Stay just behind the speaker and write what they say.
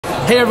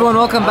Hey everyone,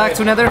 welcome back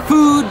to another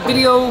food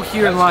video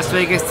here in Las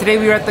Vegas. Today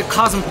we are at the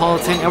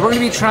Cosmopolitan and we're going to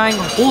be trying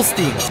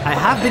Holsteins. I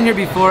have been here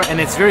before and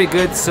it's very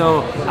good,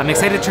 so I'm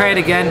excited to try it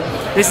again.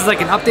 This is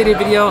like an updated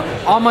video.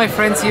 All my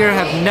friends here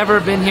have never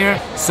been here,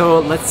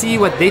 so let's see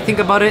what they think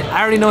about it. I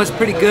already know it's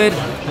pretty good.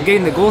 I'm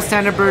getting the gold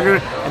standard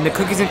burger and the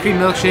cookies and cream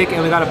milkshake,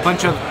 and we got a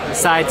bunch of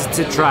sides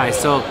to try.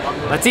 So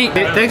let's eat.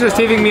 Thanks for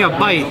saving me a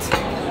bite.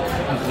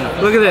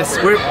 Look at this.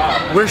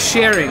 We're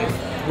sharing.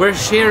 We're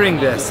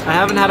sharing this. I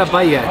haven't had a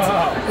bite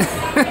yet.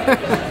 These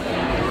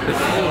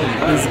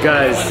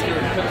guys.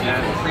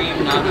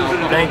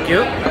 Thank you.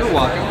 You're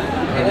welcome.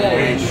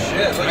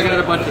 I got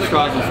a bunch of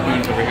straws and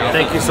spoons over here.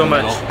 Thank you so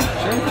much.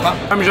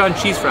 Parmesan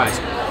cheese fries.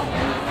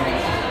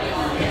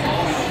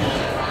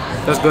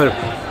 That's good.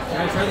 Can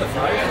I try the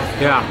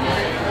fries? Yeah.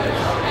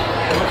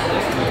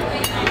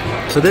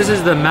 So this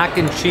is the mac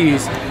and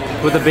cheese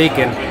with the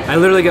bacon. I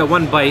literally get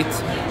one bite.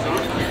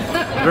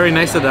 Very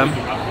nice of them.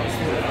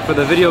 For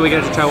the video, we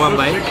get to try one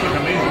bite.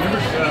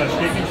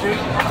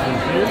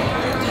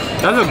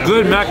 That's a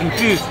good mac and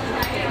cheese.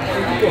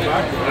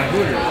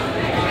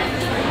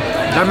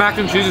 That mac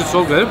and cheese is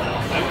so good.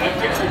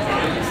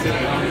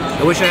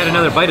 I wish I had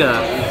another bite of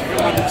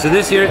that. So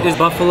this here is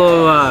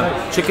buffalo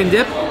chicken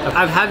dip.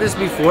 I've had this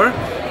before,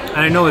 and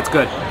I know it's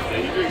good.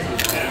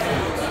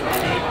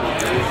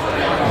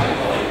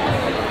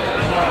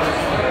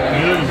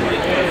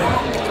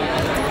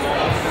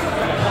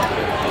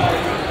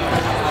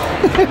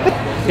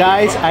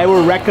 Guys, I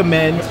would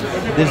recommend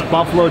this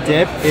buffalo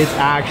dip. It's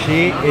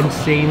actually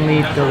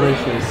insanely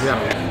delicious. Yeah.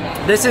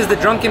 This is the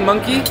Drunken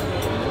Monkey.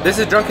 This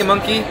is Drunken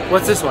Monkey.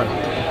 What's this one?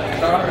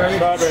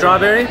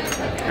 Strawberry.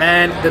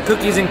 And the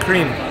cookies and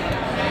cream.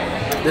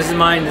 This is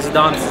mine. This is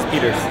Dom's. This is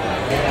Peter's.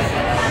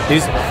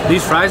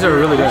 These fries are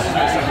really good.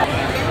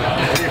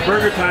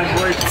 Burger time,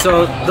 boys.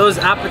 So those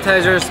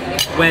appetizers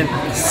went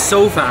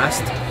so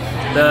fast.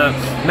 The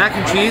mac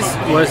and cheese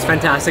was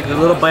fantastic. The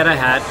little bite I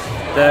had.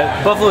 The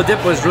buffalo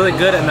dip was really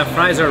good and the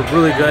fries are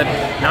really good.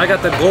 Now I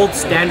got the gold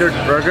standard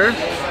burger.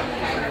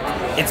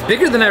 It's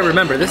bigger than I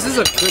remember. This is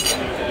a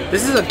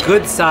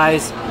good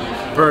size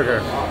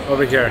burger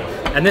over here.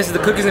 And this is the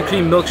cookies and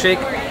cream milkshake.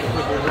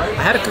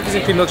 I had a cookies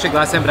and cream milkshake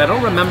last time, but I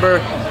don't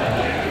remember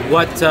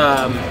what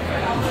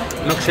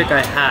milkshake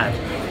I had.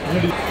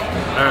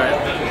 Alright,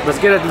 let's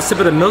get a sip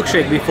of the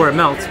milkshake before it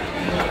melts.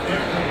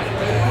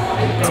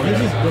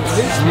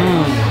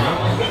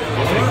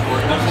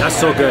 That's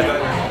so good.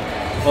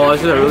 Oh,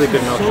 this is a really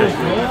good milkshake.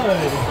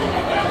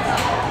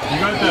 You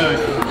got the,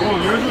 oh,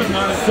 yours was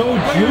not So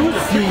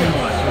juicy.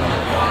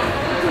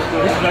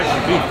 This is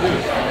actually big too.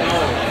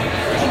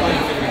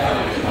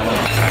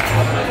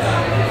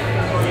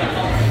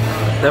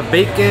 The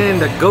bacon,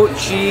 the goat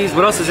cheese.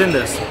 What else is in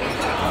this?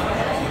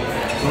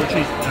 Goat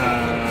cheese,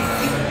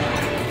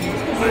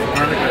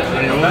 garlic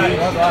aioli,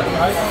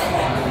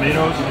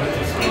 tomatoes.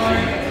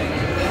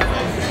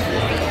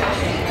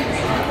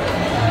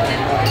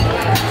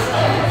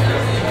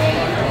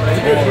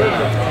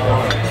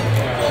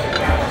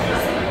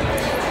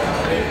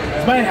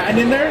 Is my hand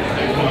in there?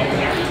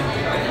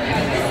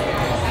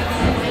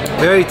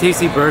 Very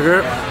tasty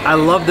burger. I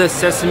love the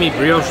sesame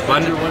brioche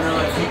bun.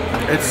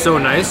 It's so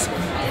nice.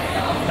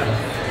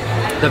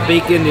 The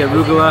bacon, the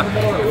arugula,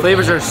 the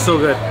flavors are so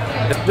good.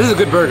 This is a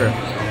good burger.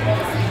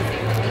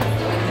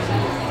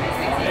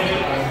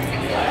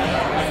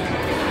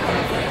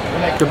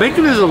 The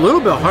bacon is a little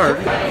bit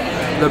hard.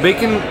 The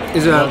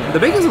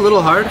bacon's a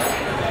little hard.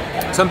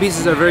 Some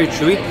pieces are very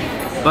chewy,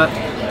 but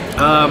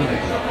a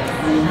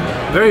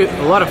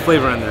lot of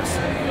flavor in this.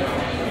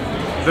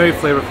 Very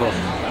flavorful.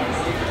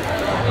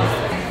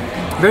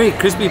 Very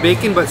crispy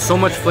bacon, but so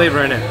much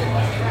flavor in it.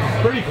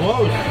 Pretty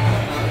close.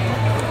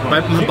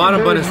 My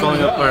bottom bun is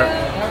falling apart.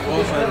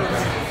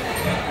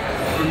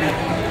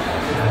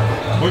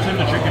 What's in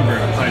the chicken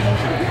burger besides the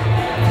chicken?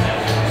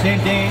 Same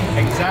thing,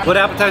 exactly. What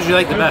appetizer do you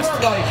like the best?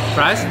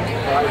 Fries?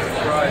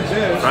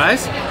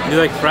 Fries? You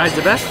like fries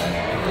the best?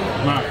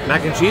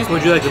 Mac and cheese? What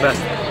would you like the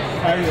best? The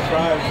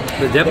fries.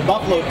 The dip? The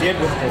buffalo dip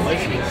was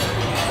delicious.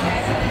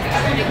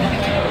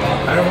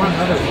 I don't want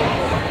another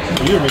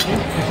one. You, Ricky?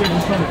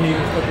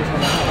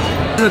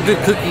 This is a good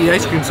cookie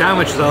ice cream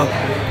sandwich though.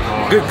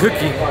 Good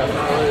cookie.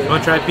 You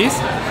want to try a piece?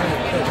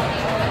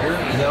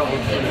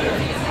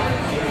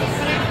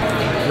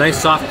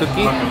 Nice soft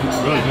cookie.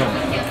 Really good.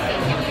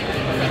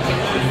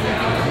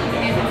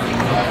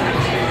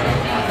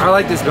 I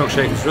like this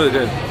milkshake. It's really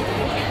good.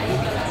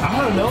 I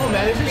don't know,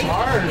 man. It's just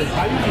hard.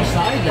 How do you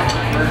decide that?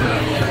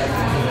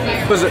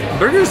 Because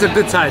burger is a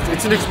good size.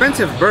 It's an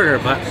expensive burger,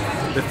 but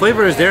the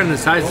flavor is there and the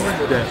size is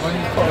good.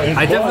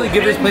 I definitely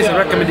give this place a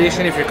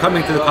recommendation if you're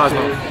coming to the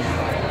Cosmo.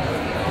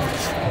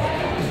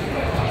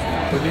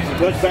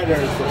 What's better?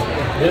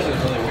 This is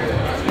really weird.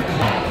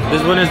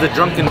 This one is the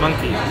Drunken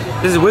Monkey.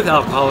 This is with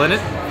alcohol in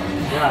it.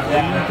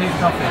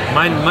 Yeah.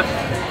 Mine.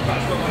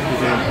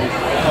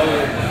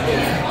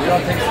 We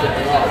don't taste it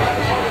at all.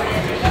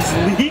 It's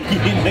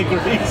leaking like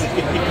crazy.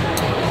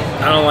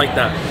 I don't like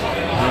that.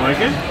 You like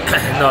it?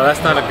 No,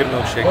 that's not a good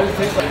milkshake.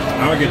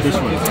 I'll get this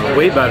one.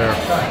 Way better.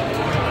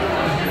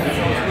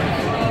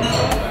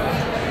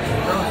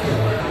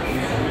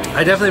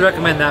 I definitely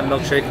recommend that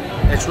milkshake.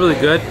 It's really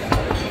good.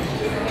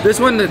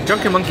 This one, the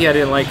Drunken Monkey, I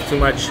didn't like too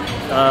much.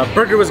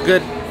 Burger was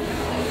good.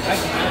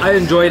 I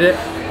enjoyed it.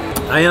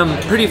 I am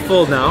pretty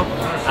full now.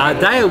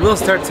 Diet will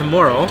start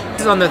tomorrow.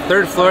 This is on the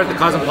 3rd floor at the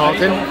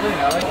Cosmopolitan.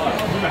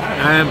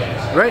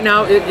 Right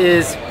now it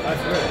is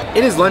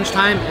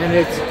lunchtime and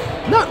it's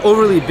not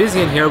overly busy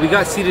in here. We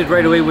got seated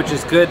right away, which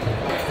is good.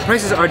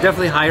 Prices are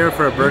definitely higher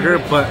for a burger,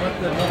 but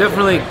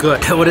definitely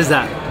good. What is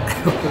that?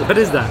 What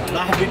is that?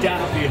 Laffy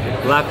Taffy.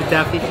 Laffy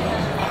Taffy?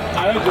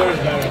 I like yours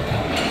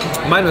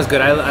better. Mine was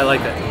good. I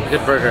liked it.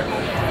 Good burger.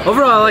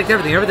 Overall, I liked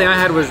everything. Everything I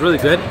had was really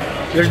good.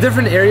 There's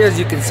different areas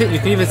you can sit. You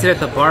can even sit at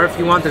the bar if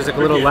you want. There's like a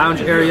little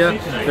lounge area.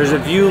 There's a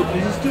view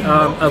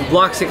of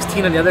Block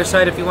 16 on the other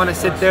side if you want to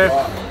sit there.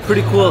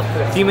 Pretty cool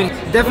theming.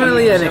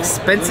 Definitely an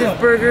expensive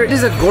burger. It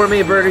is a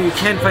gourmet burger. You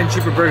can find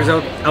cheaper burgers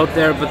out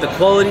there, but the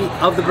quality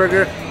of the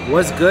burger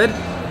was good.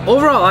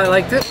 Overall, I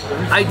liked it.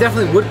 I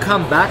definitely would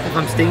come back if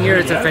I'm staying here.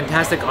 It's a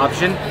fantastic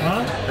option.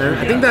 And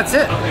I think that's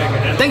it.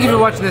 Thank you for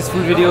watching this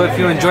food video. If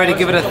you enjoyed it,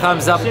 give it a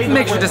thumbs up.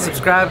 Make sure to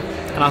subscribe,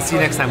 and I'll see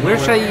you next time. Where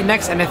should I eat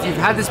next? And if you've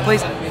had this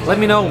place, let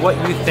me know what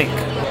you think.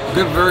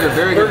 Good burger,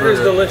 very good burger. Burger's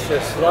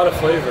delicious, a lot of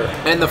flavor.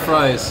 And the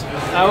fries.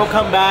 I will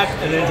come back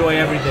and enjoy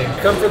everything.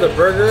 Come for the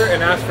burger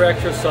and ask for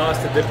extra sauce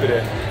to dip it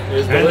in. It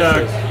is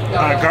delicious.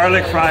 And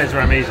garlic fries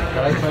are amazing.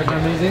 Garlic fries are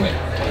amazing.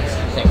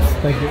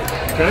 Thank you.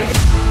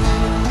 Okay.